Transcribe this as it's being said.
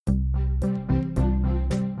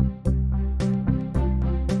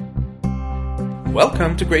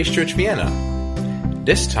Welcome to Grace Church Vienna.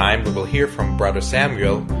 This time we will hear from Brother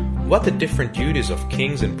Samuel what the different duties of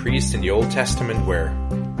kings and priests in the Old Testament were.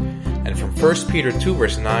 And from 1 Peter 2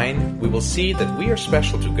 verse 9 we will see that we are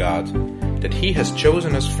special to God, that He has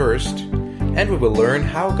chosen us first, and we will learn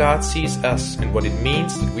how God sees us and what it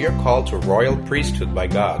means that we are called to a royal priesthood by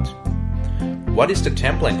God. What is the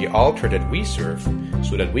temple and the altar that we serve,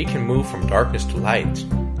 so that we can move from darkness to light?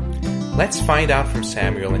 Let's find out from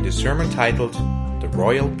Samuel in the sermon titled, The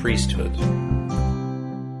Royal Priesthood.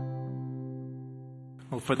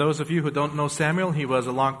 Well, for those of you who don't know Samuel, he was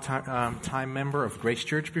a long time member of Grace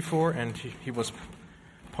Church before, and he was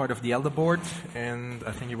part of the elder board, and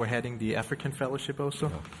I think you were heading the African Fellowship also.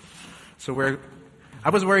 Yeah. So I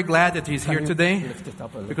was very glad that he's here today,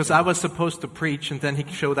 because I was supposed to preach, and then he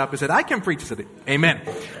showed up and said, I can preach today. Amen.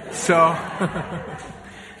 So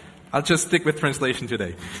I'll just stick with translation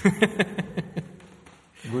today.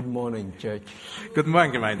 Good morning, church. Guten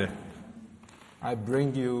Morgen, Gemeinde. I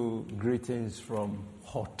bring you greetings from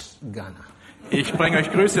hot Ghana. Ich bringe euch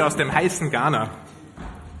Grüße aus dem heißen Ghana.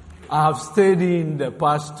 I have stayed in the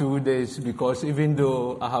past 2 days because even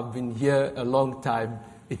though I have been here a long time,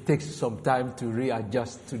 it takes some time to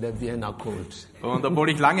readjust to the Vienna cold. Und obwohl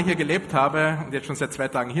ich lange hier gelebt habe und jetzt schon seit 2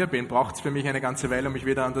 Tagen hier bin, braucht es für mich eine ganze Weile, um mich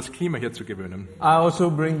wieder an das Klima hier zu gewöhnen. I also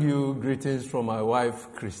bring you greetings from my wife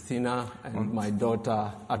Christina and my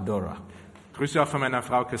daughter Adora. Grüße auch von meiner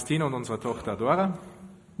Frau Christina und unserer Tochter Adora.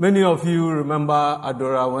 Many of you remember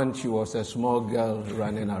Adora when she was a small girl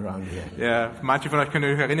running around here. Ja, manche von euch können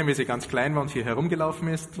euch erinnern, wie sie ganz klein war und hier herumgelaufen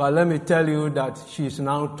ist. But let me tell you that she is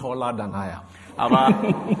now taller than I am. Aber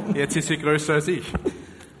jetzt ist sie größer als ich.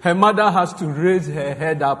 Her mother has to raise her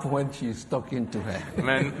head up when she is talking to her.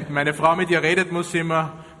 Wenn meine Frau mit ihr redet, muss sie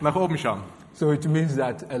immer nach oben schauen. So it means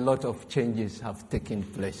that a lot of changes have taken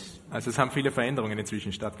place. Also es haben viele Veränderungen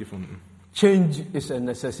inzwischen stattgefunden. Change is a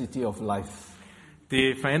necessity of life.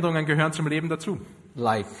 Die Veränderungen gehören zum Leben dazu.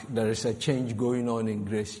 Like there is a change going on in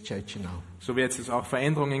Grace Church now. So wie jetzt es auch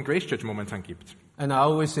Veränderungen in Grace Church momentan gibt. And I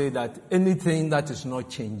always say that anything that is not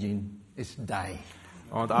changing is dying.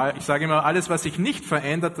 Und ich sage immer, alles, was sich nicht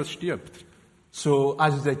verändert, das stirbt. So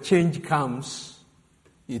as the change comes,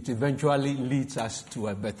 it eventually leads us to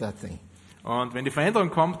a better thing. Und wenn die Veränderung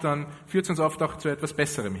kommt, dann führt es uns oft auch zu etwas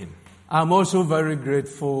Besserem hin. I'm also very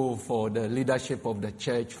grateful for the leadership of the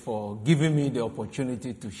church for giving me the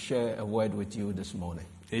opportunity to share a word with you this morning.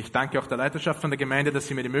 Ich danke auch der Leiterschaft von der Gemeinde, dass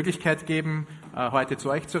sie mir die Möglichkeit geben, heute zu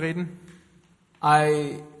euch zu reden.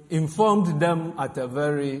 I informed them at a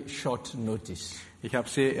very short notice. Ich habe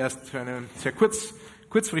sie erst für einen sehr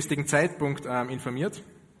kurzfristigen Zeitpunkt informiert.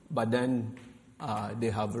 But then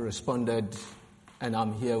they have responded and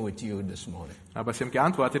I'm here with you this morning. Aber sie haben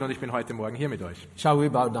geantwortet und ich bin heute Morgen hier mit euch. Shall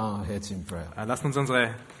we bow down our heads in prayer? Lasst uns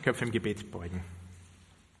unsere Köpfe im Gebet beugen.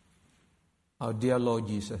 Our dear Lord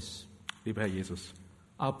Jesus. Lieber Herr Jesus.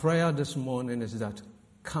 Our prayer this morning is that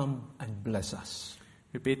come and bless us.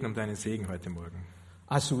 Wir beten um deinen Segen heute Morgen.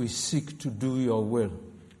 As we seek to do your will.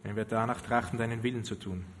 Wenn wir danach trachten, deinen Willen zu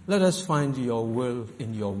tun. Let us find your will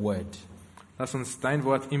in your word. Lass uns dein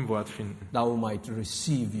Wort im Wort finden. That we might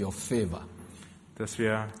receive your favor. Dass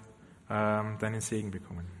wir deinen Segen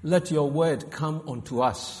bekommen. Let your word come unto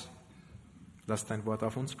us. Lass dein Wort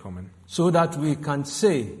auf uns kommen. So that we can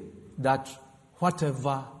say that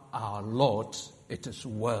whatever our Lord, it is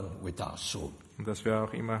well with our soul. Und dass wir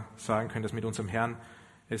auch immer sagen können, dass mit unserem Herrn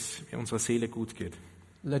es unserer Seele gut geht.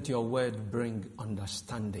 Let your word bring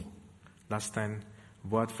understanding. Lass dein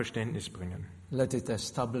Wort Verständnis bringen. Let it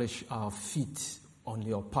establish our feet on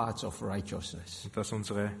your paths of righteousness. Und dass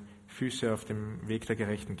unsere Füße auf dem Weg der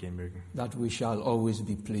Gerechten gehen mögen. That we shall always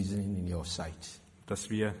be pleasing in your sight.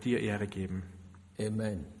 Dass wir dir Ehre geben.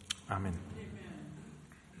 Amen. Amen.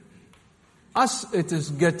 As it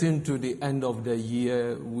is getting to the end of the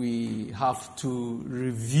year, we have to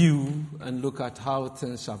review and look at how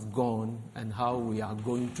things have gone and how we are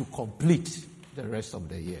going to complete the rest of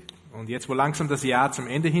the year. Und jetzt, wo langsam das Jahr zum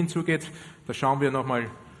Ende hinzugeht, da schauen wir nochmal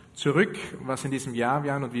zurück, was in diesem Jahr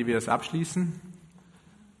war und wie wir es abschließen.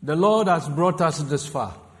 The Lord has brought us this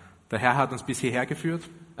far. Der Herr hat uns bis hierher geführt.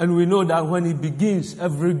 And we know that when He begins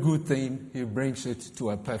every good thing, He brings it to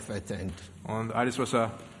a perfect end. Und alles, was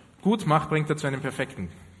er gut macht, bringt er zu einem perfekten.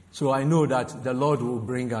 So I know that the Lord will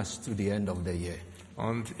bring us to the end of the year.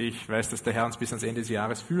 Und ich weiß, dass der Herr uns bis ans Ende des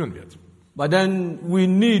Jahres führen wird. But then we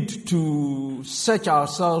need to search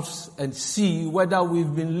ourselves and see whether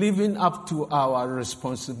we've been living up to our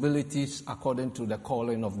responsibilities according to the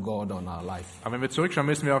calling of God on our life. Aber wenn wir zurückschauen,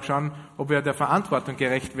 müssen wir auch schauen, ob wir der Verantwortung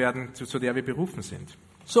gerecht werden, zu der wir berufen sind.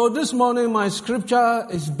 So this morning my scripture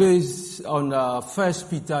is based on 1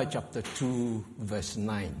 Peter chapter 2 verse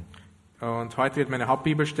 9. Und heute wird meine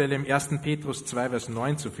Hauptbibelstelle im 1. Petrus 2, Vers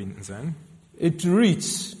 9 zu finden sein. It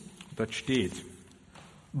reads, Dort steht: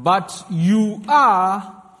 "But you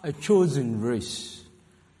are a chosen race,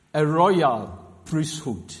 a royal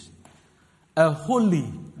priesthood, a holy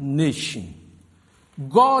nation,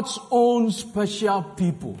 God's own special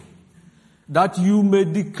people, that you may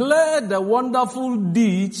declare the wonderful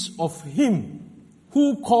deeds of Him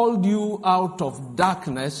who called you out of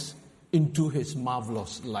darkness into His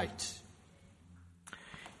marvelous light."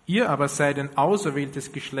 Ihr aber seid ein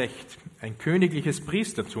auserwähltes Geschlecht, ein königliches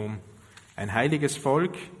Priestertum, ein heiliges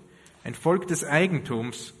Volk, ein Volk des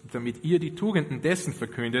Eigentums, damit ihr die Tugenden dessen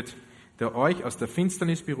verkündet, der euch aus der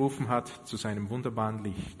Finsternis berufen hat zu seinem wunderbaren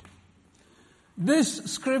Licht. This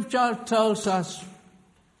scripture tells us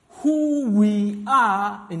who we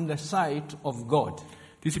are in the sight of God.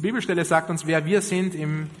 Diese Bibelstelle sagt uns, wer wir sind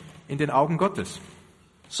in den Augen Gottes.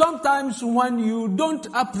 Sometimes when you don't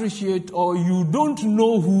appreciate or you don't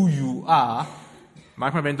know who you are,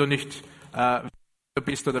 Manchmal, wenn du nicht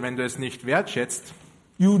bist oder wenn du es nicht wertschätzt,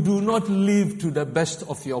 you do not live to the best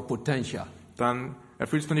of your potential. dann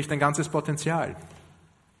erfüllst du nicht dein ganzes Potenzial.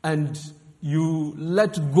 And you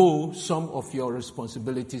let go some of your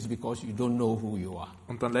responsibilities because you don't know who you are.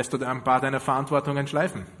 Und dann lässt du ein paar deiner Verantwortungen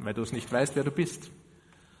schleifen, weil du es nicht weißt, wer du bist.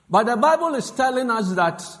 But the Bible is telling us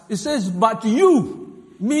that it says, "But you,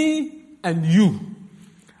 me and you,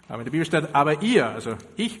 Aber in der Bibel steht, aber ihr, also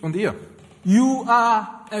ich und ihr, you are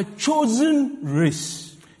a chosen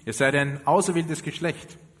race." ihr seid ein auserwähltes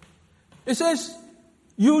Geschlecht. It says,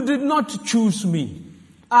 "You did not choose me,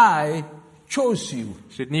 I chose you."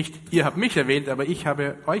 Steht nicht, ihr habt mich erwählt, aber ich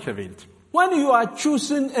habe euch erwählt. When you are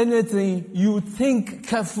choosing anything, you think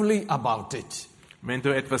carefully about it. Wenn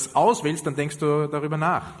du etwas auswählst, dann denkst du darüber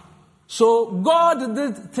nach. So God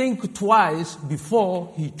did think twice before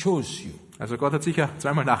He chose you. Also Gott hat sicher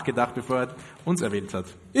zweimal nachgedacht, bevor er uns erwählt hat.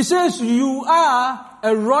 It says you are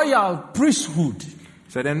a royal priesthood.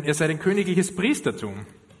 Ihr seid ein königliches Priestertum,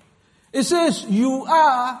 It says you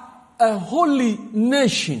are a holy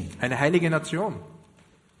nation. eine heilige Nation.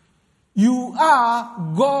 You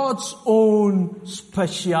are God's own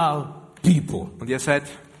special people. Und ihr seid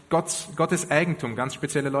Gottes Eigentum, ganz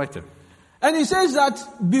spezielle Leute. And He says that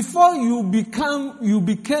before you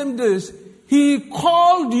became this, He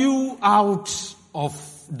called you out of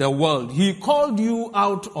the world. He called you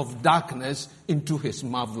out of darkness into His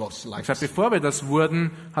marvelous light. Er sagt, bevor wir das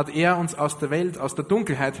wurden, hat er uns aus der Welt, aus der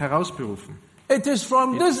Dunkelheit herausberufen. It is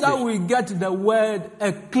from this that we get the word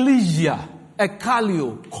ecclesia,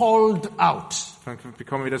 ekkalio, called out. Dann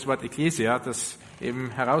bekommen wir das Wort Ekklesia, das eben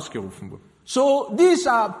herausgerufen wurde. So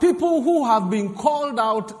these are people who have been called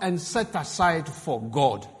out and set aside for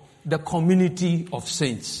God, the community of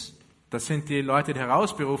saints. Das sind die Leute, die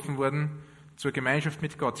herausberufen wurden zur Gemeinschaft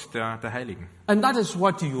mit Gott, der Heiligen. And that is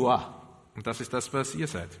what you are. Und das ist das, was ihr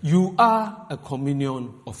seid. You are a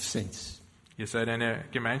communion of saints. Ihr seid eine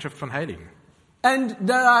Gemeinschaft von Heiligen. And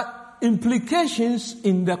there are implications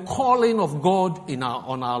in the calling of God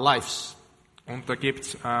on our lives. Und da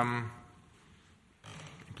gibt's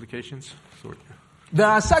Implications. Sorry. There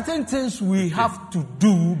are certain things we have to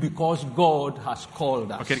do because God has called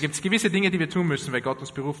us. Okay, da gibt's gewisse Dinge, die wir tun müssen, weil Gott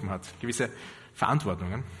uns berufen hat. Gewisse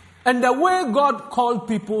Verantwortungen. And the way God called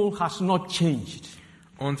people has not changed.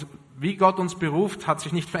 Und wie Gott uns beruft, hat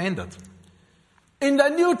sich nicht verändert. In the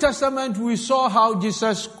New Testament, we saw how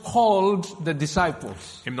Jesus called the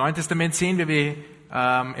disciples. Im Neuen Testament sehen wir, wie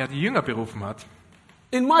er die Jünger berufen hat.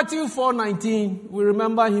 In Matthew 4:19, we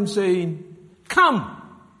remember him saying, "Come,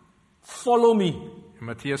 follow me, In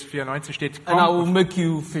Matthäus 4,19 steht, and I will make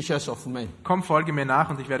you fishers of men." komm, folge mir nach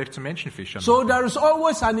und ich werde euch zu Menschenfischern. So there is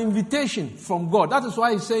always an invitation from God. That is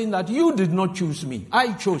why he's saying that you did not choose me,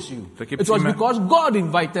 I chose you. Da gibt's It was immer- because God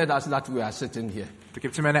invited us that we are sitting here. Da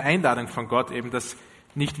gibt es immer eine Einladung von Gott, eben, dass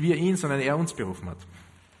nicht wir ihn, sondern er uns berufen hat.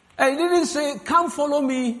 And he didn't say, "Come, follow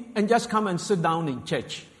me, and just come and sit down in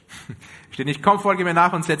church." Steht nicht, komm, folge mir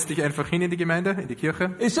nach und setz dich einfach hin in die Gemeinde, in die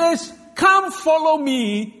Kirche. It says, "Come, follow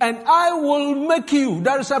me, and I will make you."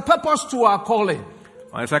 There is a purpose to our calling.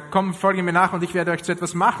 Und er sagt, komm, folge mir nach und ich werde euch zu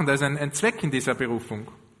etwas machen. Da ist ein Zweck in dieser Berufung.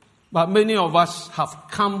 But many of us have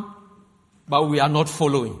come, but we are not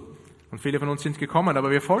following. Und viele von uns sind gekommen,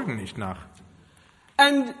 aber wir folgen nicht nach.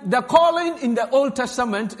 And the calling in the Old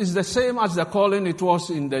Testament is the same as the calling it was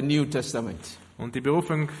in the New Testament. Und die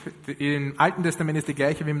Berufung im Alten Testament ist die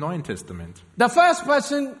gleiche wie im Neuen Testament. The first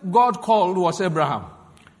person God called was Abraham.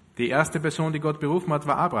 Die erste Person, die Gott berufen hat,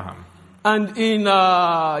 war Abraham. And in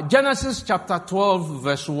Genesis chapter 12,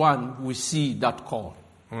 verse 1, we see that call.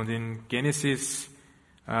 Und in Genesis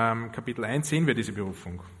Kapitel 1 sehen wir diese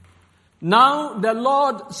Berufung. Now the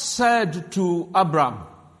Lord said to Abram,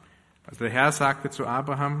 Also der Herr sagte zu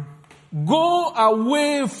Abraham, go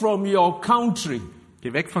away from your country,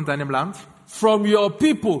 geh weg von deinem Land, from your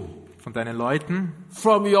people, von deinen Leuten,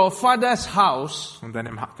 from your father's house, von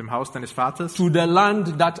dem Haus deines Vaters, to the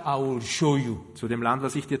land that I will show you. zu dem Land,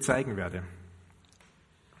 was ich dir zeigen werde.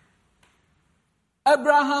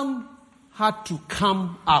 Abraham had to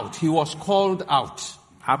come out. He was called out.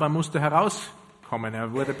 Abraham musste herauskommen,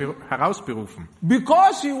 er wurde herausberufen.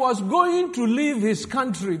 Because he was going to leave his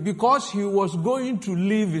country, because he was going to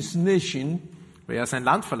leave his nation, Weil er sein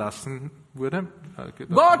Land verlassen wurde.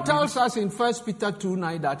 God tells us in 1 Peter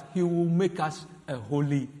 2:9 that he will make us a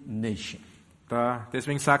holy nation.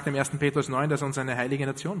 Deswegen sagt er im 1. Petrus 9, dass er uns eine heilige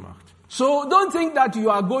Nation macht. So don't think that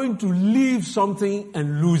you are going to leave something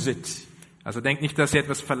and lose it. Also denkt nicht, dass ihr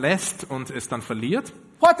etwas verlässt und es dann verliert.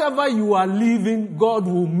 Whatever you are leaving, God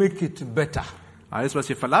will make it better. Alles, was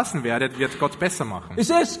ihr verlassen werdet, wird Gott besser machen. He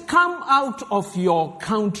says, come out of your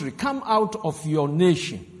country, come out of your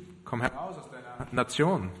nation. Komm heraus aus deiner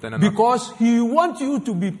Nation. Because he wants you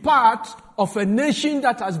to be part of a nation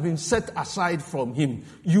that has been set aside from him.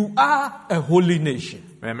 You are a holy nation.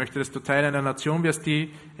 Weil er möchte, dass du Teil einer Nation wirst,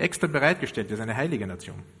 die extra bereitgestellt ist, eine heilige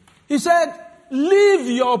Nation. He said, leave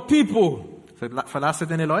your people. Verlasse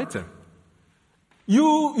deine Leute.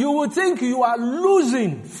 You would think you are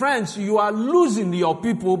losing friends, you are losing your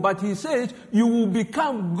people, but he says you will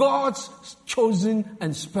become God's chosen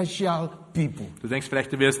and special people. Du denkst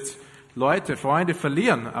vielleicht, du wirst Leute, Freunde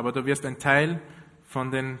verlieren, aber du wirst ein Teil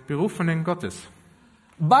von den Berufenen Gottes.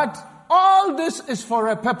 But all this is for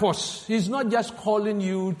a purpose. He's not just calling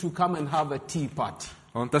you to come and have a tea party.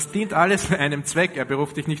 Und das dient alles einem Zweck. Er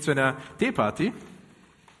beruft dich nicht zu einer Teeparty.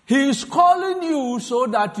 He is calling you so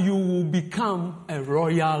that you will become a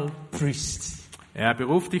royal priest. Er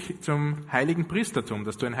beruft dich zum heiligen Priestertum,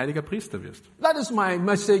 dass du ein heiliger Priester wirst. That is my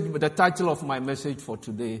message, the title of my message for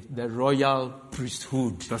today, the royal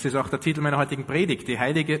priesthood. Das ist auch der Titel meiner heutigen Predigt,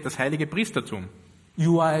 das heilige Priestertum.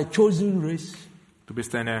 You are a chosen race. Du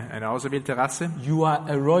bist eine auserwählte Rasse. You are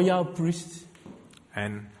a royal priest.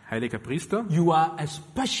 Ein heiliger Priester. You are a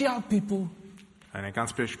special people. Eine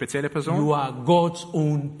ganz spezielle Person. You are God's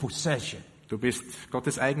own possession. Du bist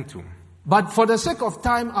Gottes Eigentum. But for the sake of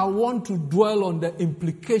time, I want to dwell on the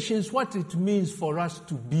implications, what it means for us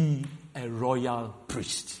to be a royal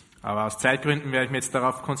priest. Aber aus Zeitgründen werde ich mich jetzt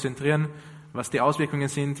darauf konzentrieren, was die Auswirkungen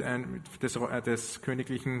sind des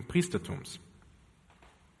königlichen Priestertums.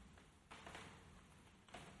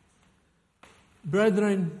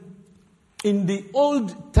 Brethren, in the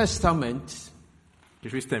Old Testament,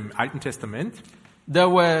 Geschwister, im Alten Testament, there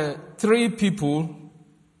were 3 people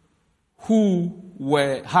who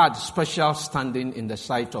had special standing in the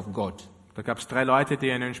sight of God. Da gab es 3 Leute,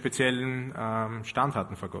 die einen speziellen Stand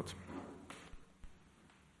hatten vor Gott.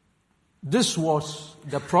 This was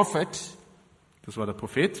the prophet. Das war der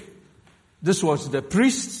Prophet. This was the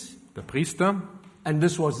priest. Der Priester. And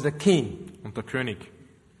this was the king. Und der König.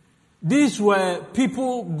 These were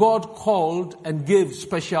people God called and gave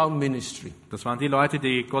special ministry. Das waren die Leute,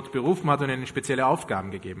 die Gott berufen hat und ihnen spezielle Aufgaben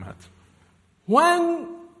gegeben hat. When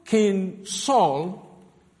King Saul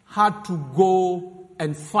had to go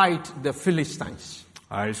and fight the Philistines.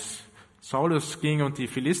 Als Saulus ging und die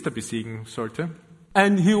Philister besiegen sollte.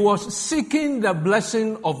 And he was seeking the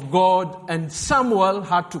blessing of God, and Samuel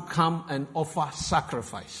had to come and offer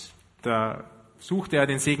sacrifice. Da suchte er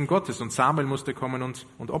den Segen Gottes und Samuel musste kommen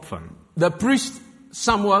und opfern. The priest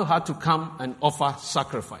Samuel had to come and offer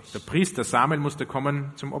sacrifice. Der Priester Samuel musste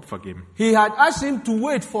kommen zum Opfer geben. He had asked him to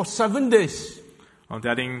wait for 7 days. Und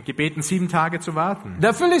er hat ihn gebeten, 7 Tage zu warten.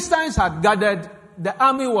 The Philistines had gathered, the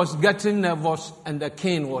army was getting nervous and the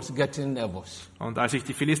king was getting nervous. Und als sich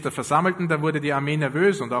die Philister versammelten, da wurde die Armee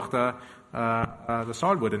nervös und auch der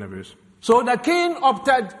Saul wurde nervös. So the king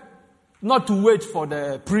opted not to wait for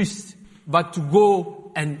the priest, but to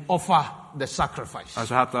go and offer the sacrifice.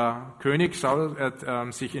 Also hat der König Saul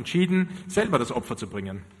sich entschieden, selber das Opfer zu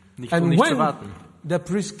bringen, nicht zu when warten. the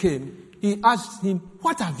priest came, he asked him,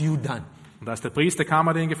 "What have you done?" Und als der Priester kam,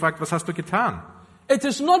 hat er ihn gefragt, was hast du getan? It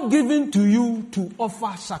is not given to you to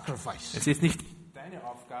offer sacrifice. Es ist nicht deine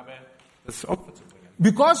Aufgabe, das Opfer zu bringen.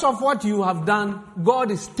 Because of what you have done, God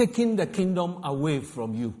is taking the kingdom away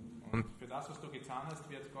from you. Und für das, was du getan hast,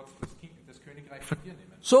 wird Gott das Königreich von dir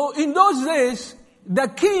nehmen. So in those days, the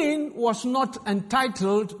king was not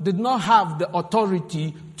entitled, did not have the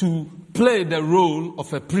authority to play the role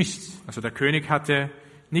of a priest. Also der König hatte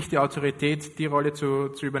nicht die Autorität, die Rolle zu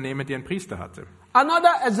übernehmen, die ein Priester hatte.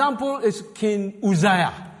 Another example is King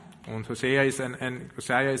Uzziah. Und Hosea ist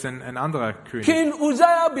ein anderer König. King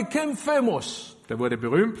Uzziah became famous. Der wurde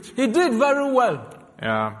berühmt. He did very well.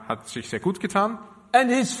 Er hat sich sehr gut getan. And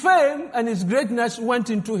his fame and his greatness went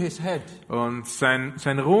into his head. Und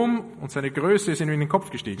sein Ruhm und seine Größe ist ihm in den Kopf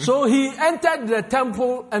gestiegen. So he entered the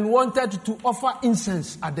temple and wanted to offer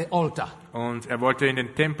incense at the altar. Und er wollte in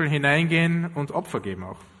den Tempel hineingehen und Opfer geben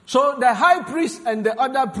auch. So the high priest and the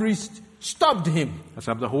other priest stopped him.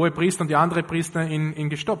 Also haben der hohe Priester und die andere Priester ihn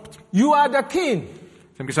gestoppt. You are the king.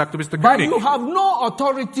 Sie haben gesagt, du bist der But König. you have no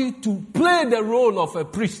authority to play the role of a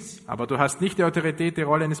priest. Aber du hast nicht die Autorität, die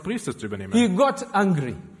Rolle eines Priesters zu übernehmen. He got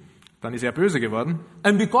angry. Dann ist er böse geworden.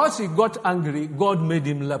 And because he got angry, God made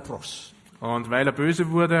him leprous. Und weil er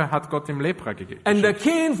böse wurde, hat Gott ihm Lepra gegeben. And the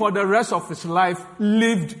king for the rest of his life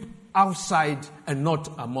lived outside and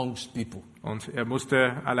not amongst people. Und er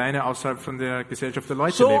musste alleine außerhalb von der Gesellschaft der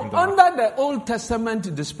Leute So leben. danach. under the Old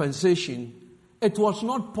Testament dispensation, it was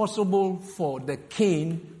not possible for the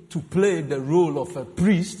king to play the role of a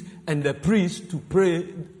priest and the priest to play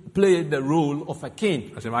the role of a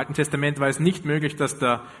king. Also im Alten Testament war es nicht möglich, dass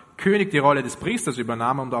der König die Rolle des Priesters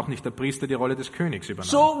übernahm und auch nicht der Priester die Rolle des Königs übernahm.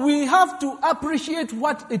 So we have to appreciate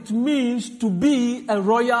what it means to be a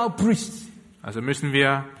royal priest. Also müssen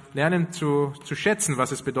wir lernen zu schätzen,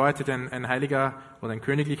 was es bedeutet, ein heiliger oder ein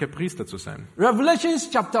königlicher Priester zu sein. Revelations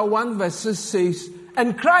chapter 1 verse 6 says,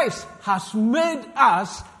 and Christ has made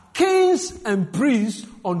us kings and priests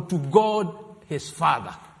unto God his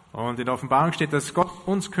Father. Und in der Offenbarung steht, dass Gott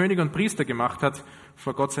uns König und Priester gemacht hat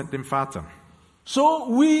vor Gott, dem Vater. So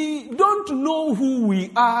we don't know who we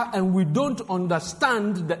are and we don't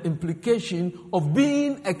understand the implication of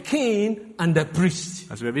being a king and a priest.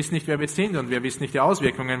 Also wir wissen nicht, wer wir sind und wir wissen nicht die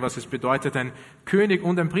Auswirkungen, was es bedeutet, ein König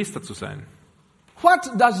und ein Priester zu sein.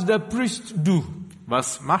 What does the priest do?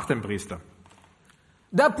 Was macht ein Priester?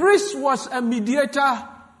 The priest was a mediator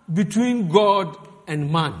between God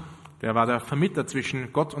and man. Der war der Vermittler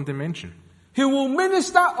zwischen Gott und den Menschen. He will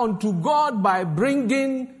minister unto God by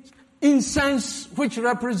bringing incense, which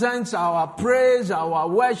represents our praise, our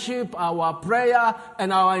worship, our prayer,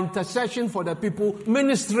 and our intercession for the people,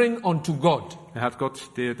 ministering unto God. Er hat Gott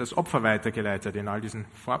das Opfer weitergeleitet in all diesen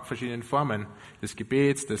verschiedenen Formen des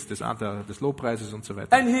Gebets, des Lobpreises und so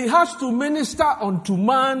weiter. And he has to minister unto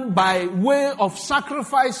man by way of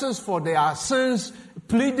sacrifices for their sins,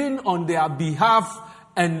 pleading on their behalf,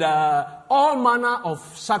 and all manner of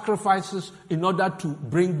sacrifices in order to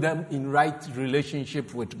bring them in right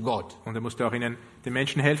relationship with God. Und er musste auch den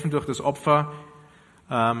Menschen helfen, durch das Opfer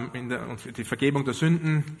und die Vergebung der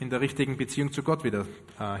Sünden in der richtigen Beziehung zu Gott die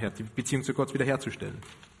Beziehung zu Gott wiederherzustellen.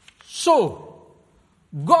 So,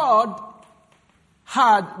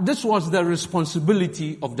 this was the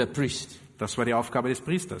responsibility of the priest. Das war die Aufgabe des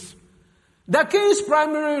Priesters. The king's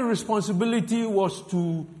primary responsibility was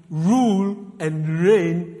to rule and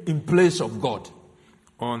reign in place of God.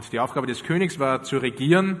 Und die Aufgabe des Königs war zu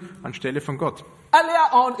regieren anstelle von Gott.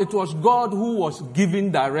 Earlier on, it was God who was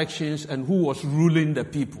giving directions and who was ruling the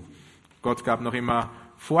people. Gott gab noch immer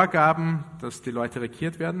Vorgaben, dass die Leute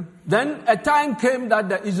regiert werden. Then a time came that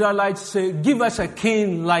the Israelites said, give us a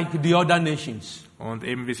king like the other nations. Und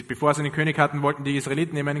eben bevor sie einen König hatten, wollten die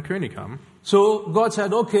Israeliten eben einen König haben. So God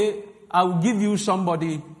said, okay, I will give you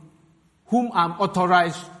somebody whom I'm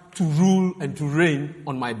authorized to rule and to reign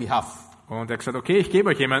on my behalf. Und er hat gesagt, okay, ich gebe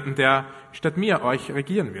euch jemanden, der statt mir euch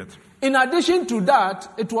regieren wird. In addition to that,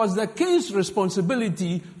 it was the king's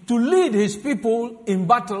responsibility to lead his people in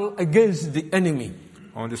battle against the enemy.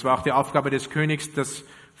 Und es war auch die Aufgabe des Königs, das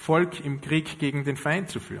Volk im Krieg gegen den Feind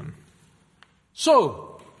zu führen.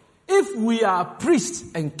 So, if we are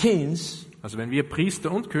priests and kings, also wenn wir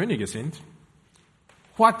Priester und Könige sind,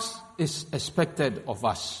 what is expected of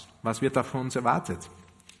us? was wird da von uns erwartet?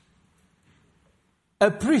 A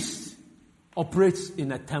priest operates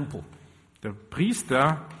in a temple. Der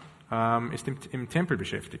Priester ist im Tempel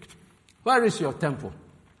beschäftigt. Where is your temple?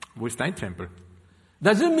 Wo ist dein Tempel?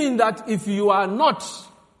 Does it mean that if you are not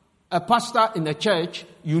a pastor in a church,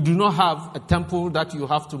 you do not have a temple that you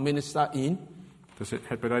have to minister in? Das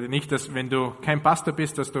bedeutet nicht, dass wenn du kein Pastor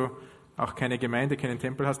bist, dass du auch keine Gemeinde, keinen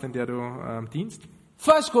Tempel hast, in der du dienst.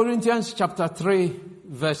 1 Corinthians chapter 3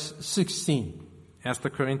 verse 16. 1.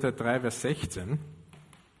 Korinther 3, Vers 16.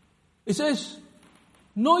 It says,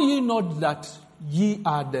 know ye not that ye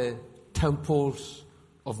are the temples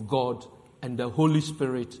of God and the Holy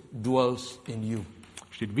Spirit dwells in you?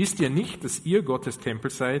 Steht, wisst ihr nicht, dass ihr Gottes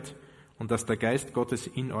Tempel seid und dass der Geist Gottes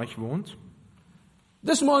in euch wohnt?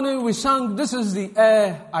 This morning we sang, this is the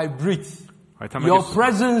air I breathe. Heute haben wir Your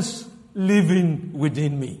presence living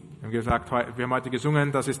within me. wir haben heute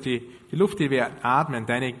gesungen, das ist die Luft, die wir atmen,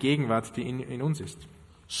 deine Gegenwart, die in uns ist.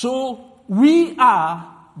 So we are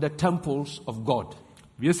the temples of God.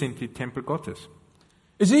 Wir sind die Tempel Gottes.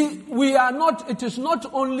 You see, it is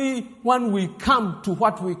not only when we come to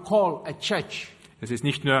what we call a church Es ist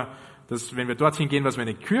nicht nur, dass wenn wir dorthin gehen, was wir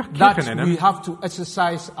eine Kirche that nennen, we have to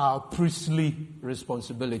exercise our priestly dass wir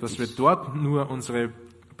responsibilities. dort nur unsere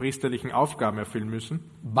priesterlichen Aufgaben erfüllen müssen.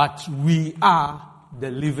 But we are the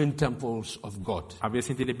living temples of God. Aber wir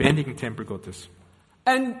sind die lebendigen Tempel Gottes.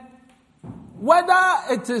 And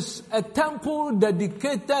whether it is a temple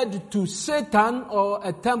dedicated to Satan or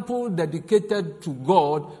a temple dedicated to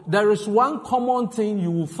God, there is one common thing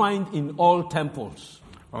you will find in all temples.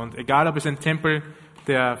 Und egal, ob es ein Tempel,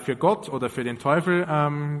 der für Gott oder für den Teufel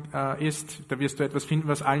ist, da wirst du etwas finden,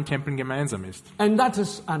 was allen Tempeln gemeinsam ist. And that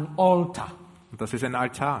is an altar. Und das ist ein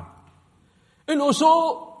Altar.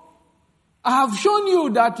 So I have shown you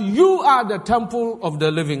that you are the temple of the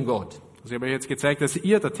living God. Also ich habe euch jetzt gezeigt, dass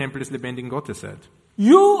ihr der Tempel des lebendigen Gottes seid.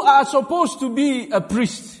 You are supposed to be a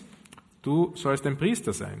priest. Du sollst ein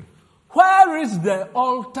Priester sein. Where is the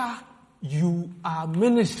altar you are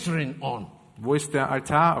ministering on? Wo ist der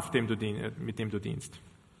Altar, mit dem du dienst?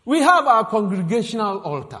 We have our congregational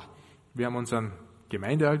altar. Wir haben unseren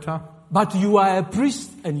Gemeindealtar. But you are a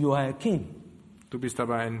priest and you are a king. Du bist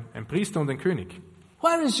aber ein Priester und ein König.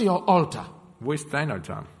 Where is your altar? Wo ist dein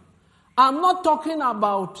Altar? I'm not talking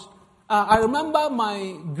about... I remember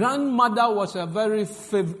my grandmother was a very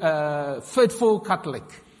faithful Catholic.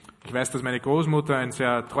 Ich weiß, dass meine Großmutter ein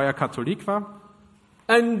sehr treuer Katholik war.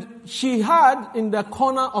 And she had in the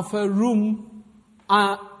corner of her room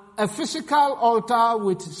a physical altar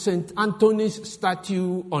with St. Anthony's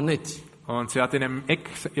statue on it. Und sie hatte in einem Eck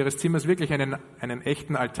ihres Zimmers wirklich einen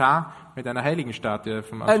echten Altar mit einer Heiligenstatue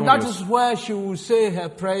vom And that Antonius. is where she will say her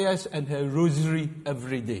prayers and her rosary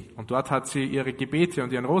every day. Und dort hat sie ihre Gebete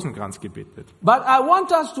und ihren Rosenkranz gebetet. But I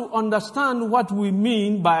want us to understand what we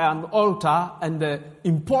mean by an altar and the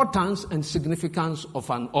importance and significance of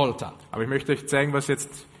an altar. Aber ich möchte euch zeigen, was jetzt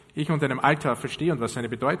ich unter einem Altar verstehe und was seine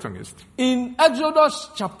Bedeutung ist. In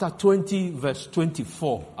Exodus chapter 20 verse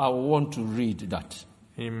 24, I want to read that.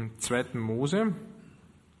 Im 2. Mose,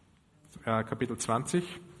 Kapitel 20,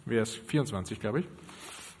 Vers 24, glaube ich.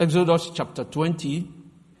 Exodus chapter 20,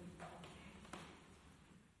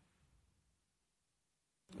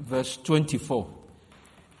 verse 24.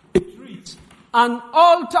 It reads,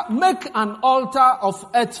 make an altar of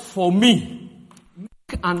earth for me.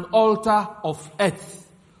 Make an altar of earth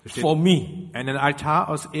for me. Einen Altar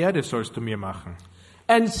aus Erde sollst du mir machen.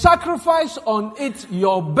 And sacrifice on it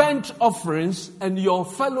your burnt offerings and your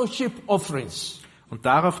fellowship offerings. Und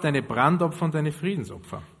darauf deine Brandopfer und deine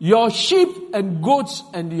Friedensopfer. Your sheep and goats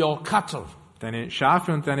and your cattle. Deine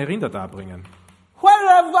Schafe und deine Rinder darbringen.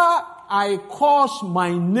 Wherever I cause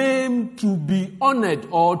my name to be honored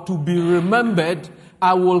or to be remembered,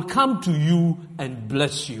 I will come to you and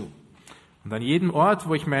bless you. Und an jedem Ort,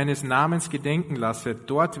 wo ich meines Namens gedenken lasse,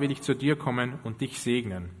 dort will ich zu dir kommen und dich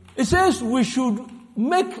segnen. It says we should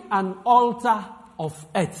make an altar of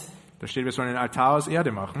earth. Da steht, wir sollen einen Altar aus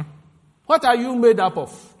Erde machen. What are you made up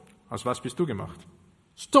of? Aus was bist du gemacht?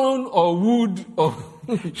 Stone or wood or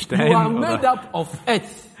Stein you are oder- made up of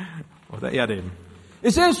earth. Oder Erde eben.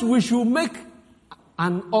 It says we should make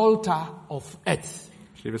an altar of earth.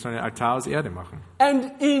 Da steht, wir sollen einen Altar aus Erde machen.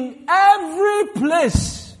 And in every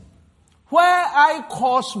place where I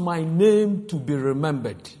cause my name to be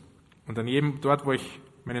remembered. Und an jedem dort, wo ich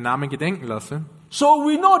meinen Namen gedenken lasse. So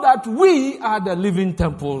we know that we are the living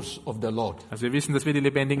temples of the Lord. Also wir wissen, dass wir die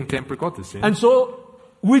lebendigen Tempel Gottes sind. And so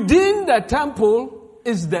within the temple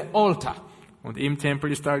is the altar. Und im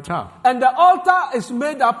Tempel ist der Altar. And the altar is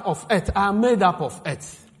made up of earth. I am made up of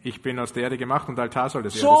earth. Ich bin aus der Erde gemacht und der Altar soll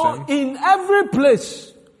das Erde So sein. in every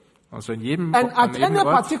place Also in jedem, and an at jedem any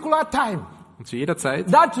Ort particular time und zu jeder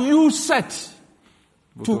Zeit, that you set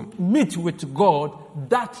wo to meet with God,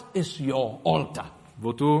 that is your altar.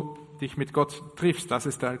 du dich mit Gott triffst, das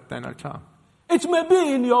ist dein Altar. It may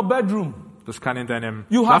be in your bedroom. Das kann in deinem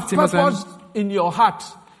You have Schlafzimmer sein. purposed in your heart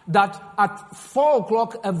that at 4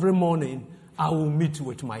 o'clock every morning I will meet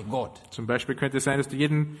with my God. Zum Beispiel könnte es sein, dass du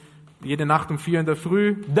jede Nacht um 4 in der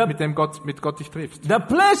Früh mit Gott dich triffst. The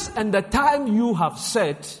place and the time you have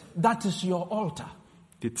set, that is your altar.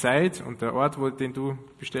 Die Zeit und der Ort, den du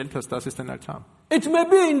bestellt hast, das ist dein Altar. It may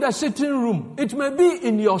be in the sitting room. It may be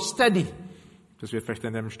in your study. Das wird vielleicht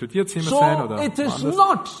in deinem Studierzimmer sein So oder it is woanders.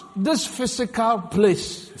 not this physical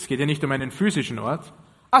place. Es geht ja nicht um einen physischen Ort.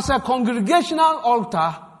 As a congregational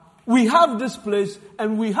altar, we have this place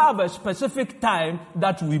and we have a specific time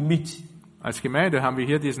that we meet. Als Gemeinde haben wir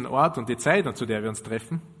hier diesen Ort und die Zeit, zu der wir uns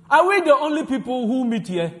treffen. Are we the only people who meet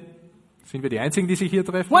here? Sind wir die Einzigen, die sich hier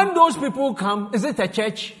treffen? When those people come, is it a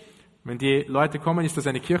church? Wenn die Leute kommen, ist das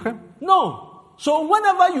eine Kirche? No. So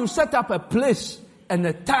whenever you set up a place and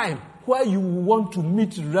a time where you want to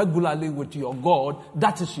meet regularly with your God,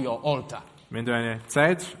 that is your altar. Wenn du eine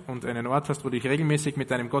Zeit und einen Ort hast, wo du dich regelmäßig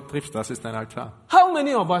mit deinem Gott triffst, das ist dein Altar. How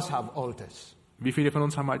many of us have altars? Wie viele von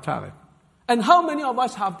uns haben Altare? And how many of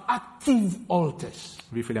us have active altars?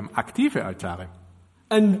 Wie viele haben aktive Altare?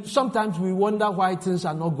 And sometimes we wonder why things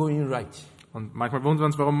are not going right. Und manchmal wundern wir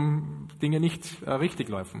uns, warum Dinge nicht richtig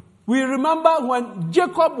laufen. We remember when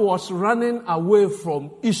Jacob was running away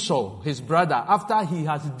from Esau, his brother, after he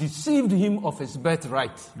has deceived him of his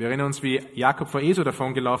birthright. Wir erinnern uns, wie Jakob vor Esau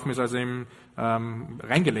davon gelaufen ist, als er ihm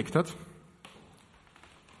reingelegt hat.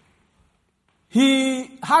 He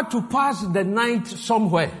had to pass the night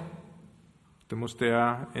somewhere. Da musste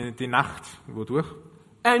er die Nacht wodurch.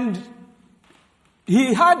 And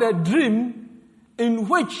he had a dream in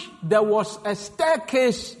which there was a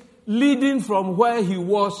staircase leading from where he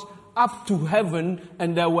was up to heaven,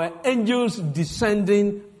 and there were angels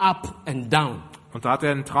descending up and down. Und da hatte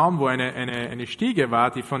er einen Traum, wo eine Stiege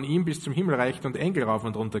war, die von ihm bis zum Himmel reichte und Engel rauf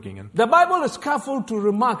und runter gingen. The Bible is careful to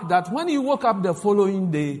remark that when he woke up the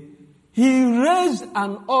following day, he raised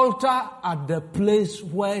an altar at the place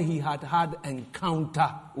where he had had encounter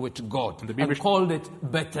with God and called it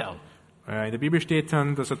Bethel. In der Bibel steht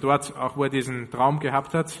dann, dass er dort, auch wo er diesen Traum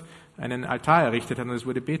gehabt hat, einen Altar errichtet hat und es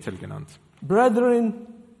wurde Bethel genannt. Brethren,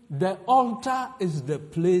 the altar is the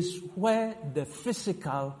place where the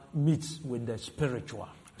physical meets with the spiritual.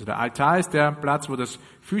 Also der Altar ist der Platz, wo das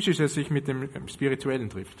Physische sich mit dem Spirituellen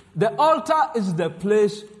trifft. The altar is the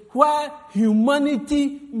place where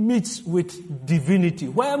humanity meets with divinity,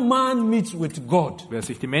 where man meets with God. Wer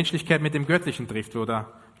sich die Menschlichkeit mit dem Göttlichen trifft, wo der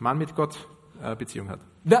Mann mit Gott Beziehung hat.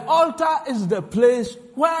 The altar is the place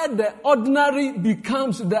where the ordinary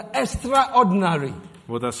becomes the extraordinary.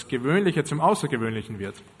 Wo das Gewöhnliche zum Außergewöhnlichen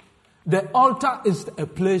wird. The altar is a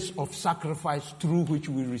place of sacrifice through which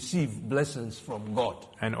we receive blessings from God.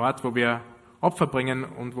 Ein Ort, wo wir Opfer bringen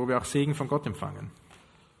und wo wir auch Segen von Gott empfangen.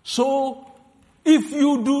 So, if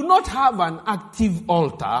you do not have an active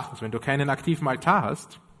altar, also wenn du keinen aktiven Altar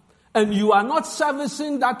hast, and you are not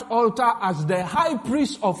servicing that altar as the high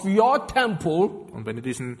priest of your temple, und wenn du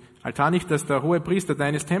diesen Altar nicht als der hohe Priester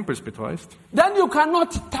deines Tempels betreust, then you cannot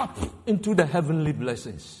tap into the heavenly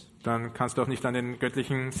blessings. Dann kannst du auch nicht an den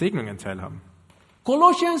göttlichen Segnungen teilhaben.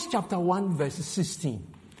 Colossians chapter 1 verse 16.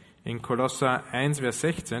 In Kolosser 1 Vers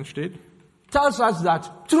 16 steht, tells us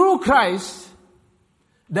that through Christ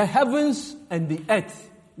the heavens and the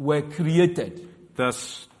earth were created.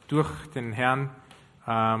 Dass durch den Herrn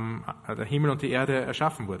der Himmel und die Erde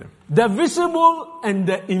erschaffen wurde. The visible and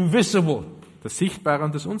the invisible. Das Sichtbare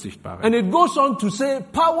und das Unsichtbare. And it goes on to say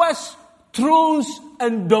powers, thrones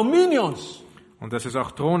and dominions. Und das ist auch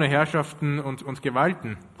Throne, Herrschaften und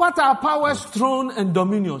Gewalten. What are powers, thrones and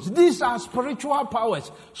dominions? These are spiritual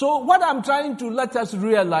powers. So what I'm trying to let us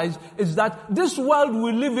realize is that this world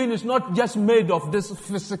we live in is not just made of this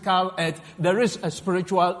physical earth. There is a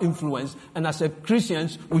spiritual influence. And as a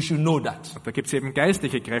Christians, we should know that. Da gibt es eben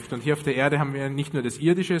geistliche Kräfte. Und hier auf der Erde haben wir nicht nur das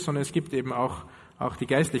Irdische, sondern es gibt eben auch die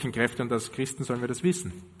geistlichen Kräfte. Und als Christen sollen wir das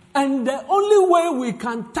wissen. And the only way we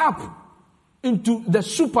can tap into the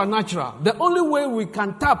supernatural, the only way we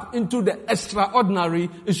can tap into the extraordinary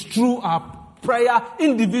is through our prayer,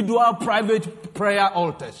 individual, private prayer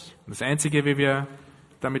altars. Das Einzige, wie wir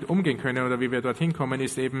damit umgehen können oder wie wir dorthin kommen,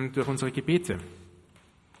 ist eben durch unsere Gebete.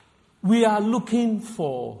 We are looking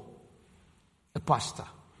for a pastor.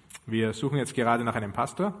 Wir suchen jetzt gerade nach einem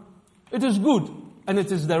Pastor. It is good and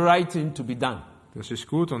it is the right thing to be done. Das ist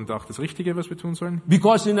gut und auch das Richtige, was wir tun sollen.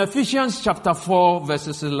 Because in Ephesians chapter 4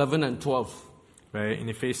 verses 11 and 12. Weil in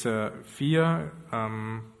Epheser 4,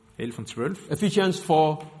 11 und 12. Ephesians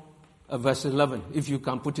 4 verse 11, if you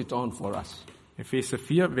can put it on for us. Epheser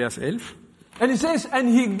 4, Vers 11. And it says, and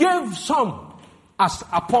he gave some as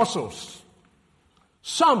apostles,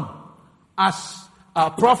 some as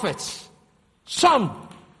prophets, some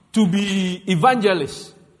to be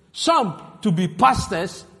evangelists, some to be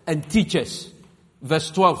pastors and teachers.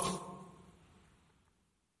 Vers 12.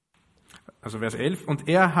 Also Vers 11. Und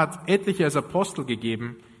er hat etliche als Apostel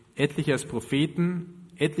gegeben, etliche als Propheten,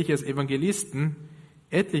 etliche als Evangelisten,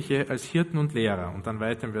 etliche als Hirten und Lehrer. Und dann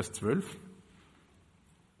weiter in Vers 12.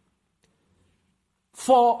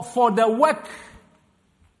 For the work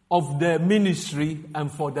of the ministry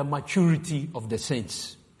and for the maturity of the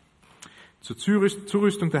saints. Zur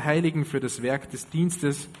Zurüstung der Heiligen für das Werk des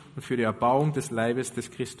Dienstes und für die Erbauung des Leibes des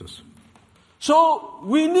Christus. So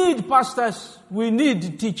we need pastors, we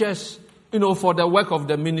need teachers, for the work of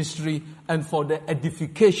the ministry and for the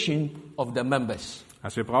edification of the members.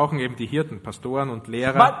 Also wir brauchen eben die Hirten, Pastoren und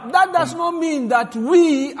Lehrer. But that does not mean that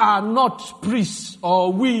we are not priests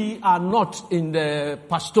or we are not in the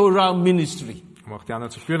pastoral ministry. Um auch die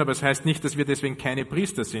anderen zu führen, aber es heißt nicht, dass wir deswegen keine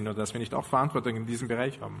Priester sind oder dass wir nicht auch Verantwortung in diesem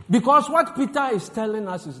Bereich haben. Because what Peter is telling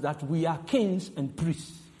us is that we are kings and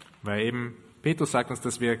priests. Weil eben Petrus sagt uns,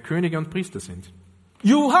 dass wir Könige und Priester sind.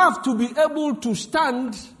 You have to be able to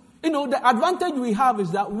stand. You know, the advantage we have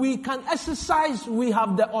is that we can exercise, we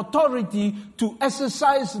have the authority to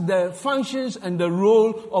exercise the functions and the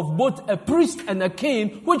role of both a priest and a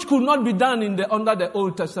king, which could not be done under the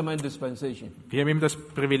Old Testament dispensation. Wir haben eben das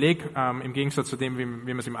Privileg, im Gegensatz zu dem, wie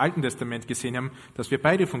wir es im Alten Testament gesehen haben, dass wir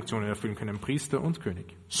beide Funktionen erfüllen können, Priester und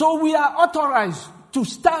König. So we are authorized to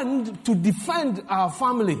stand to defend our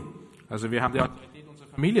family. Also wir haben die Autorität, unsere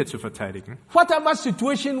Familie zu verteidigen. Whatever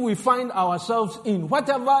situation we find ourselves in,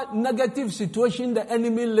 whatever negative situation the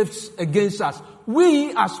enemy lifts against us,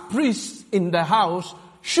 we as priests in the house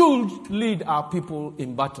should lead our people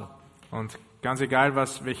in battle. Und ganz egal,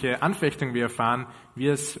 welche Anfechtung wir erfahren,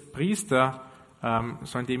 wir als Priester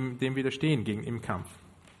sollen dem widerstehen im Kampf.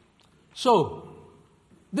 So,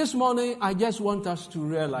 this morning I just want us to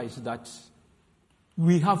realize that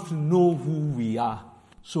we have to know who we are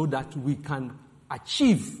so that we can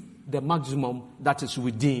achieve the maximum that is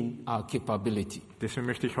within our capability. Deswegen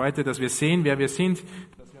möchte ich heute, dass wir sehen, wer wir sind,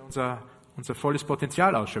 dass wir unser volles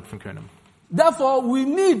Potenzial ausschöpfen können. Therefore, we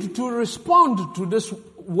need to respond to this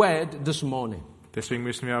word this morning. Deswegen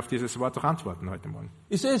müssen wir auf dieses Wort auch antworten heute Morgen.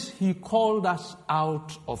 It says, He called us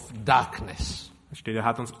out of darkness. Es steht, er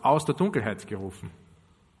hat uns aus der Dunkelheit gerufen.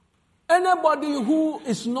 Anybody who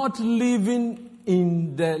is not living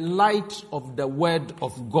in the light of the word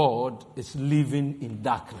of God is living in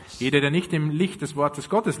darkness. Jeder, der nicht im Licht des Wortes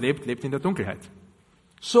Gottes lebt, lebt in der Dunkelheit.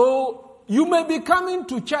 So, you may be coming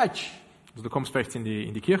to church, Also du kommst vielleicht in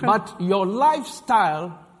die Kirche, but your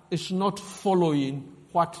lifestyle is not following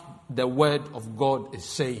what the word of God is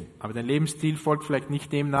saying. aber dein Lebensstil folgt vielleicht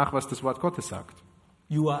nicht dem nach, was das Wort Gottes sagt.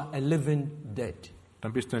 You are a living dead.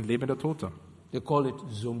 Dann bist du ein lebender Toter. They call it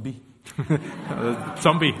zombie.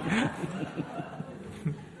 Zombie.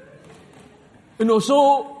 You know,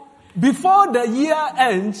 so before the year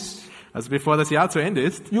ends, Also bevor das Jahr zu Ende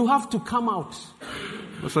ist, you have to come out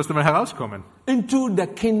sollst du mal herauskommen into the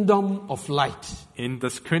kingdom of light. in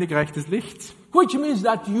das Königreich des Lichts. Which means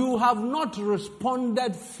that you have not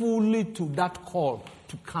responded fully to that call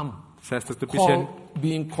to come. Das heißt, dass du bisher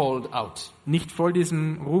Being called out. nicht voll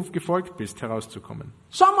diesem Ruf gefolgt bist, herauszukommen.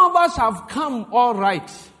 Some of us have come all right,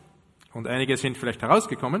 Und einige sind vielleicht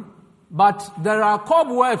herausgekommen, but there are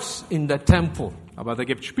cobwebs in the temple. aber da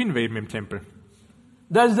gibt es Spinnweben im Tempel.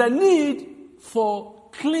 There's a need for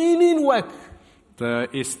cleaning work Da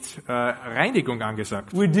ist Reinigung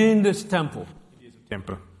angesagt within this temple. in diesem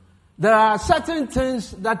Tempel. There are certain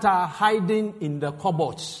things that are hiding in the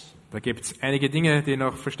cupboards. Da gibt es einige Dinge, die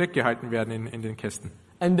noch versteckt gehalten werden in den Kästen.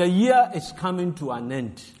 And the year is coming to an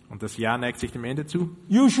end. Und das Jahr neigt sich dem Ende zu.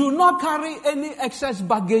 You should not carry any excess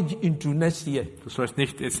baggage into next year. Du sollst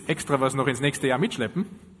nicht jetzt extra was noch ins nächste Jahr mitschleppen.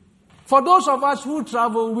 For those of us who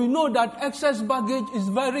travel, we know that excess baggage is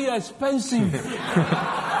very expensive.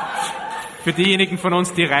 Für diejenigen von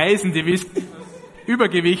uns, die reisen, die wissen, dass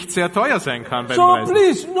Übergewicht sehr teuer sein kann beim So Reisen.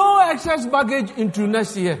 please, no excess baggage into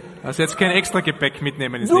next year. Also jetzt kein extra Gepäck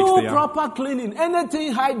mitnehmen ins Do nächste Jahr. proper cleaning.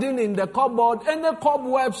 Anything hiding in the cupboard, any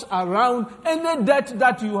cobwebs around, any dirt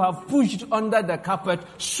that you have pushed under the carpet,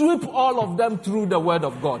 sweep all of them through the word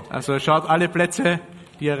of God. Also schaut alle Plätze,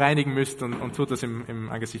 die ihr reinigen müsst und tut das im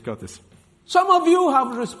Angesicht Gottes. Some of you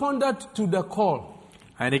have responded to the call.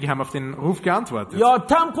 Einige haben auf den Ruf geantwortet. Your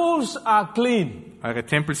temples are clean. Eure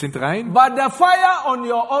Tempel sind rein, But the fire on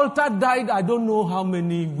your altar died, I don't know how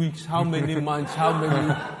many weeks, how many months, how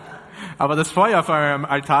many. aber das Feuer auf eurem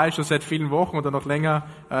Altar ist schon seit vielen Wochen oder noch länger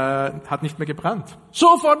hat nicht mehr gebrannt.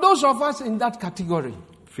 So for those of us in that category,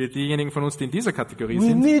 Für diejenigen von uns, die in dieser Kategorie we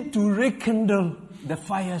sind, need to rekindle the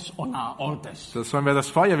fires on our altars. da sollen wir das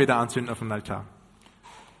Feuer wieder anzünden auf dem Altar.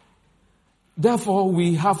 Therefore,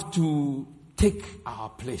 we have to take our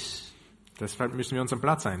place. Deshalb müssen wir unseren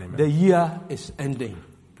Platz einnehmen. The year is ending.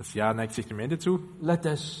 Das Jahr neigt sich dem Ende zu. Let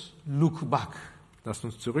us look back. Lasst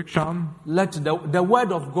uns zurückschauen. Let the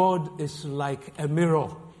word of God is like a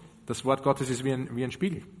mirror. Das Wort Gottes ist wie ein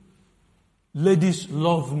Spiegel. Ladies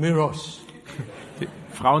love mirrors. Die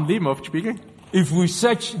Frauen lieben oft Spiegel. If we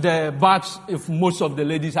search the bags of most of the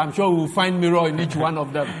ladies, I'm sure we'll find mirror in each one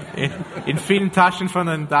of them. In vielen Taschen von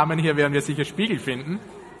den Damen hier werden wir sicher Spiegel finden.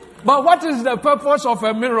 But what is the purpose of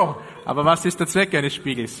a mirror? Aber was ist der Zweck eines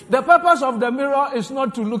Spiegels? The purpose of the mirror is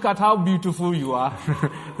not to look at how beautiful you are.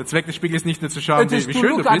 Der Zweck des Spiegels ist nicht nur zu schauen, It is wie to schön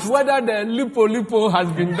du look at bist, whether the lipo has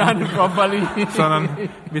been done properly. sondern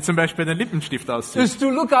wie zum Beispiel dein Lippenstift aussieht. It's to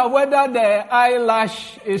look at whether the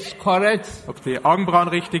eyelash is correct. Ob die Augenbrauen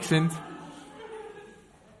richtig sind.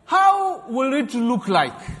 How will it look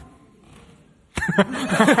like?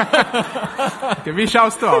 Okay, wie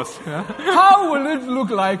schaust du aus? Ja? How will it look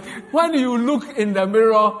like when you look in the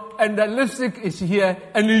mirror and the lipstick is here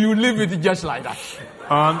and you leave it just like that?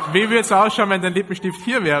 Und wie würde es ausschauen, wenn dein Lippenstift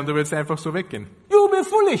hier wäre und du würdest einfach so weggehen? You'll be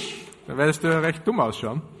foolish. Dann würdest du recht dumm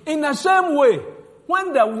ausschauen. In the same way,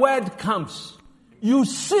 when the word comes, you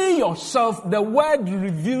see yourself, the word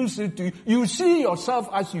reveals it to you. You see yourself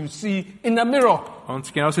as you see in the mirror.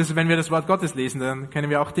 Und genauso ist es, wenn wir das Wort Gottes lesen, dann können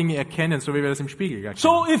wir auch Dinge erkennen, so wie wir das im Spiegel erkennen.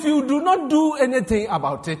 So if you do not do anything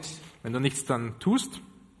about it, Wenn du nichts dann tust,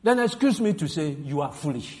 then excuse me to say you are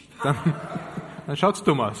foolish. dann schaut's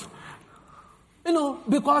dumm aus. You know,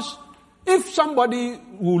 because if somebody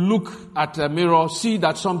will look at a mirror, see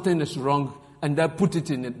that something is wrong, and then put it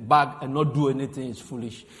in a bag and not do anything, is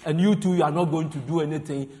foolish. And you too, you are not going to do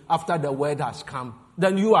anything after the word has come.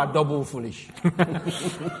 Then you are double foolish.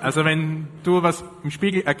 Also wenn du was im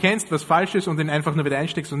Spiegel erkennst, was falsch ist und ihn einfach nur wieder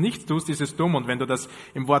einsteckst und nichts tust, ist es dumm. Und wenn du das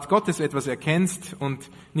im Wort Gottes etwas erkennst und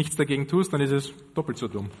nichts dagegen tust, dann ist es doppelt so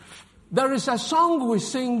dumm. There is a song we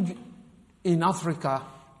sing in Africa.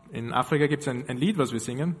 In Afrika gibt es ein Lied, was wir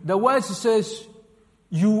singen. The words says,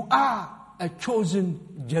 you are a chosen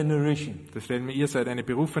generation, Das stellen wir, ihr seid eine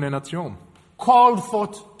berufene Nation, called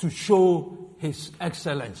forth to show his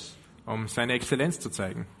excellence. um seine Exzellenz zu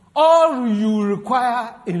zeigen. All you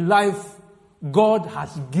require in life, God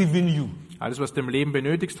has given you. Alles, was du im Leben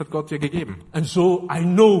benötigst, hat Gott dir gegeben. And so I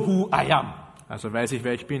know who I am. Also weiß ich,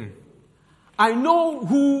 wer ich bin. I know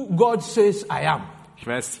who God says I am. Ich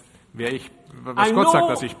weiß, was I Gott sagt, know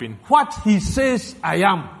dass ich bin. what he says I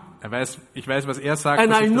am. Ich weiß, was er sagt,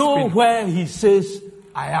 And dass I ich know das bin. where he says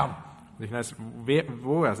I am. Und ich weiß,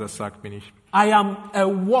 wo er das sagt, bin ich. I am a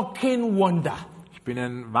walking wonder. Ich bin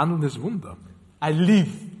ein wandelndes Wunder. I live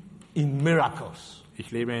in miracles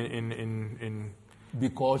Ich lebe in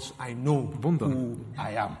because I know Wundern. who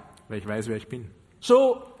I am. weil ich weiß, wer ich bin.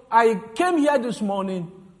 So I came here this morning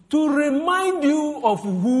to remind you of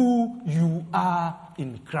who you are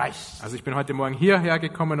in Christ. Also ich bin heute Morgen hierher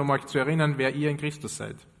gekommen, um euch zu erinnern, wer ihr in Christus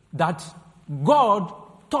seid. That God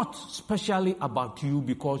thought specially about you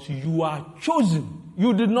because you are chosen.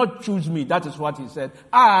 You did not choose me. That is what he said.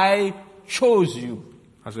 I chose you.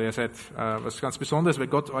 Also ihr seid was ganz Besonderes, weil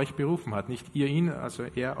Gott euch berufen hat. Nicht ihr ihn, also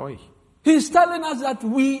er euch. He's telling us that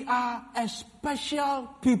we are a special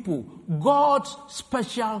people, God's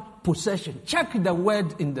special possession. Check the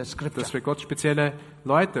word in the scripture. Dass wir Gott spezielle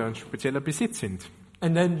Leute und spezieller Besitz sind.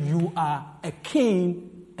 And then you are a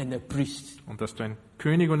king and a priest. Und dass du ein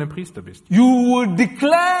König und ein Priester bist. You will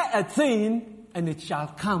declare a thing and it shall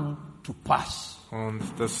come to pass. Und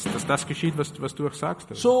dass das geschieht, was du auch sagst.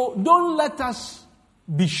 So don't let us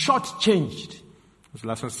be shortchanged. Also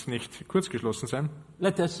lass uns nicht kurzgeschlossen sein,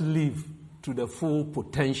 Let us live to the full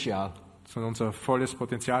potential. sondern unser volles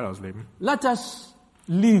Potenzial ausleben. Let us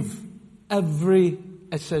leave every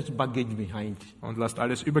excess baggage behind. Und lasst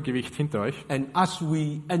alles Übergewicht hinter euch. And as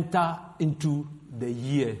we enter into the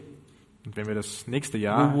year, Und wenn wir das nächste we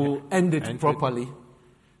Jahr will end it eintreten, properly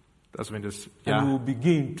also wenn das and we Jahr will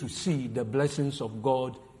begin to see the blessings of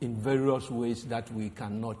God in various ways that we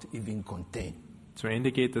cannot even contain. zu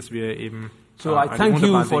Ende geht, dass wir eben So I alle thank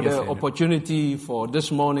you wunderbaren for Dinge the sehen. opportunity for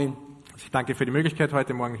this morning. Ich danke für die Möglichkeit,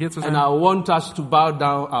 heute Morgen hier zu And sein. I want us to bow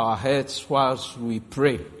down our heads whilst we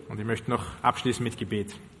pray. Und ich möchte noch abschließen mit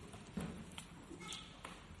Gebet.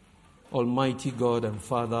 Almighty God and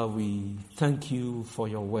Father, we thank you for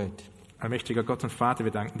your word. Allmächtiger Gott und Vater,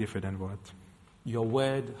 wir danken dir für dein Wort. Your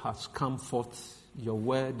word has come forth. Your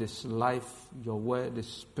word is life. Your word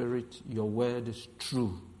is spirit. Your word is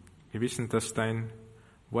true. Wir wissen, dass dein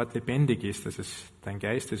Wort lebendig ist, dass es dein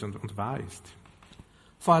Geist ist und wahr ist.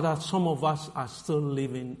 Father, some of us are still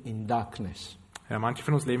living in darkness. Ja, manche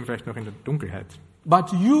von uns leben vielleicht noch in der Dunkelheit.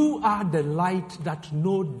 But you are the light that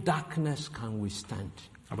no darkness can withstand.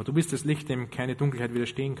 Aber du bist das Licht, dem keine Dunkelheit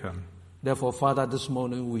widerstehen kann. Therefore, Father, this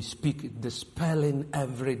morning we speak dispelling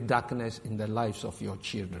every darkness in the lives of your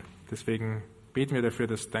children. Deswegen beten wir dafür,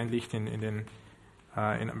 dass dein Licht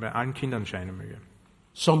bei allen Kindern scheinen möge.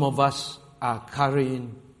 Some of us are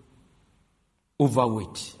carrying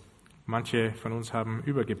overweight. Manche von uns haben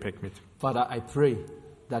Übergepäck mit. Father, I pray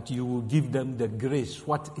that you will give them the grace,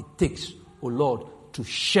 what it takes, O Lord, to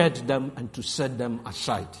shed them and to set them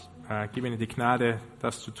aside. Gib ihnen die Gnade,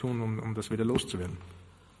 das zu tun, um das wieder loszuwerden.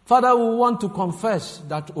 Father, we want to confess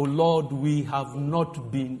that, O Lord, we have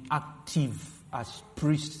not been active as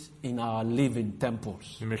priests in our living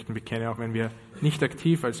temples. Wir möchten bekennen, auch wenn wir nicht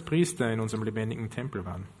aktiv als Priester in unserem lebendigen Tempel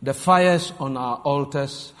waren, The fires on our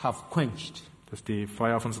altars have quenched. dass die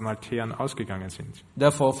Feuer auf unseren Altären ausgegangen sind.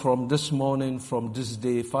 Therefore, from this morning, from this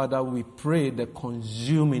day, Father, we pray the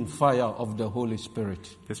consuming fire of the Holy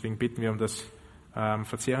Spirit. Deswegen bitten wir um das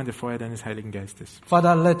verzehrende Feuer deines Heiligen Geistes,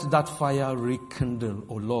 Father, let that fire rekindle,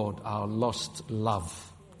 O Lord, our lost love.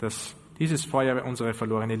 dass dieses Feuer unsere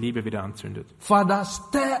verlorene Liebe wieder anzündet. Father,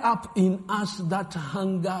 stir up in us that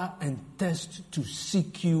hunger and thirst to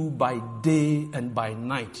seek you by day and by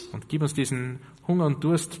night. Und gib uns diesen Hunger und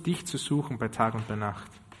Durst, dich zu suchen bei Tag und bei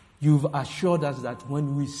Nacht. You've assured us that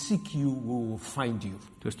when we seek you, we will find you.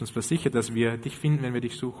 Du hast uns versichert, dass wir dich finden, wenn wir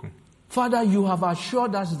dich suchen. Father, you have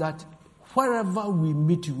assured us that wherever we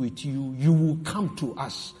meet with you, you will come to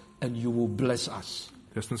us and you will bless us.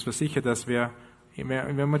 Du hast uns versichert, dass wenn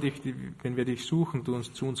wir dich suchen, du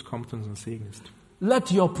zu uns kommst und uns segnest.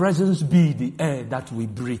 Let your presence be the air that we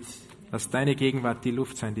breathe. Lass deine Gegenwart die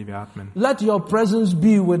Luft sein, die wir atmen. Let your presence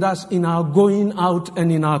be with us in our going out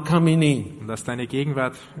and in our coming in. Und lass deine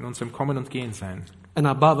Gegenwart in unserem Kommen und Gehen sein. And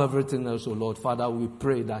above everything else, O Lord, Father, we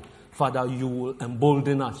pray that, Father, you will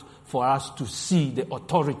embolden us for us to see the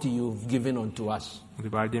authority you've given unto us. Und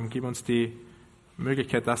über all dem gib uns die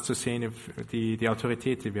Möglichkeit, das zu sehen, die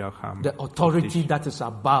Autorität, die wir auch haben. The authority that is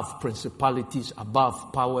above principalities,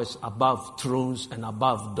 above powers, above thrones, and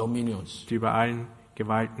above dominions. Die über allen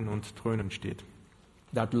Gewalten und Thronen steht.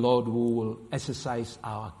 That, Lord, we will exercise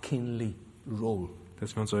our kingly role.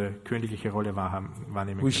 Dass wir unsere königliche Rolle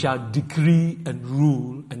wahrnehmen We können. shall decree and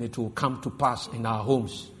rule, and it will come to pass in our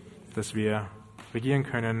homes. Dass wir regieren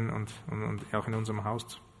können und auch in unserem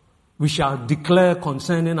Haus. We shall declare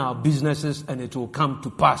concerning our businesses, and it will come to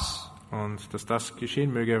pass. Und dass das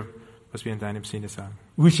geschehen möge, was wir in deinem Sinne sagen.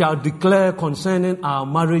 We shall declare concerning our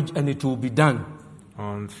marriage, and it will be done.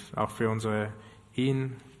 Und auch für unsere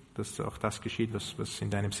Ehen, dass auch das geschieht, was in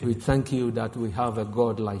deinem Sinne We ist. thank you that we have a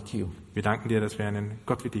God like you, Wir danken dir, dass wir einen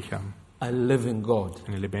Gott wie dich haben, a living God,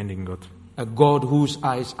 einen lebendigen Gott, a God whose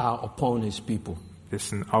eyes are upon his people,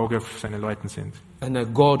 dessen Auge auf seine Leuten sind and a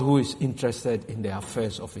God who is interested in the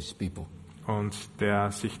affairs of his people. und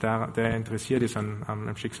der interessiert ist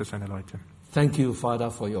am Schicksal seiner Leute. Thank you,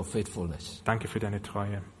 Father, for your faithfulness Danke für deine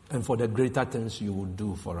Treue and for the greater things you will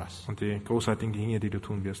do for us. und die großartigen Dinge, die du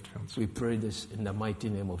tun wirst für uns. We pray this in the mighty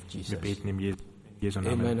name of Wir Jesus. beten in Jesu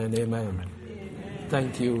Namen. Amen and amen.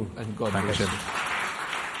 Thank you and God bless you. Dankeschön.